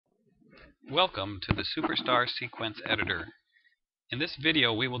Welcome to the SuperStar Sequence Editor. In this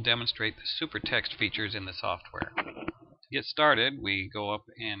video, we will demonstrate the SuperText features in the software. To get started, we go up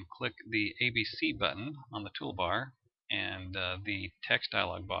and click the ABC button on the toolbar, and the text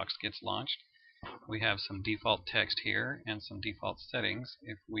dialog box gets launched. We have some default text here and some default settings.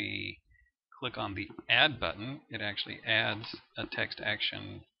 If we click on the Add button, it actually adds a text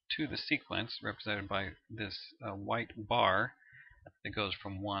action to the sequence, represented by this white bar that goes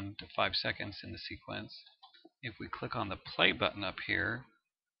from 1 to 5 seconds in the sequence. If we click on the play button up here,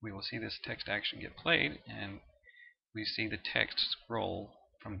 we will see this text action get played, and we see the text scroll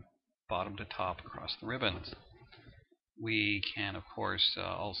from bottom to top across the ribbons. We can, of course,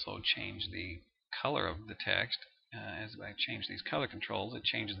 also change the color of the text. As I change these color controls, it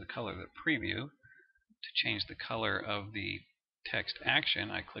changes the color of the preview. To change the color of the text action,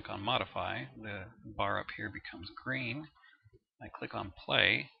 I click on Modify. The bar up here becomes green. I click on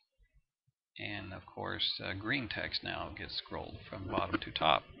Play, and of course green text now gets scrolled from bottom to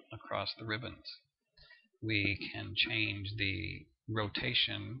top across the ribbons. We can change the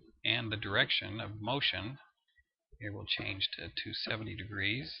rotation and the direction of motion. Here we'll change to 270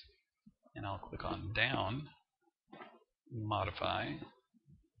 degrees, and I'll click on Down, Modify,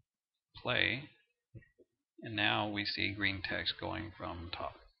 Play, and now we see green text going from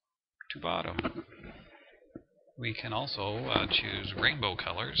top to bottom. We can also choose rainbow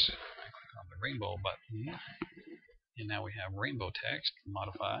colors. I click on the rainbow button, and now we have rainbow text.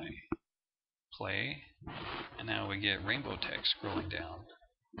 Modify, Play, and now we get rainbow text scrolling down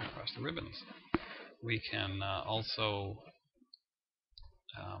across the ribbons. We can also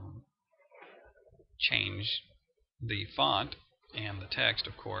change the font and the text,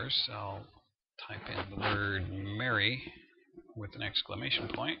 of course. I'll type in the word Mary with an exclamation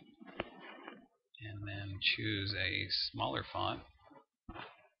point, and then choose a smaller font.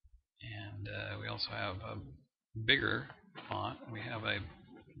 And we also have a bigger font. We have a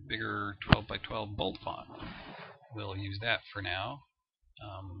bigger 12 by 12 bold font. We'll use that for now.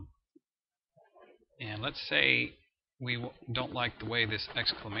 And let's say we don't like the way this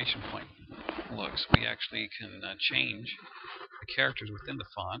exclamation point looks. We actually can change the characters within the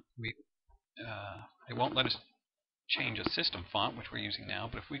font. It won't let us change a system font, which we're using now,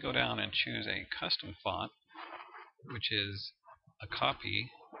 but if we go down and choose a custom font, which is a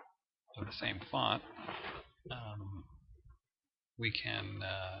copy of the same font, we can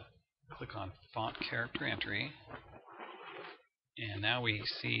click on Font Character Entry, and now we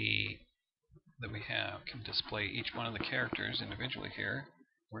see that we can display each one of the characters individually here.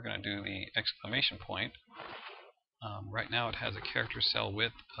 We're going to do the exclamation point. Right now it has a character cell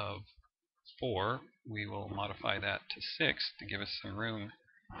width of 4. We will modify that to 6 to give us some room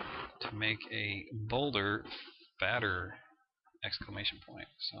to make a bolder, fatter exclamation point.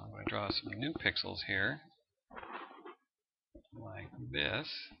 So I'm going to draw some new pixels here, like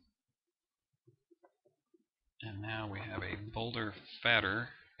this. And now we have a bolder, fatter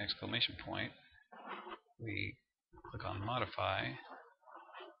exclamation point. We click on Modify,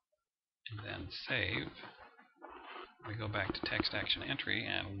 and then Save. We go back to Text Action Entry,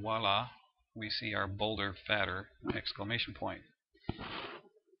 and voila, we see our bolder, fatter exclamation point.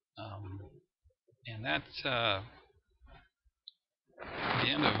 And that's the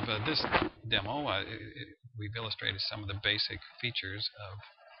end of this demo. We've illustrated some of the basic features of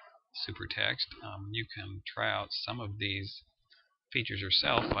SuperText. You can try out some of these features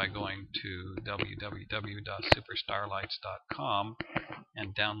yourself by going to www.superstarlights.com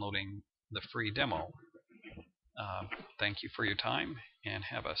and downloading the free demo. Thank you for your time, and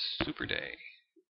have a super day.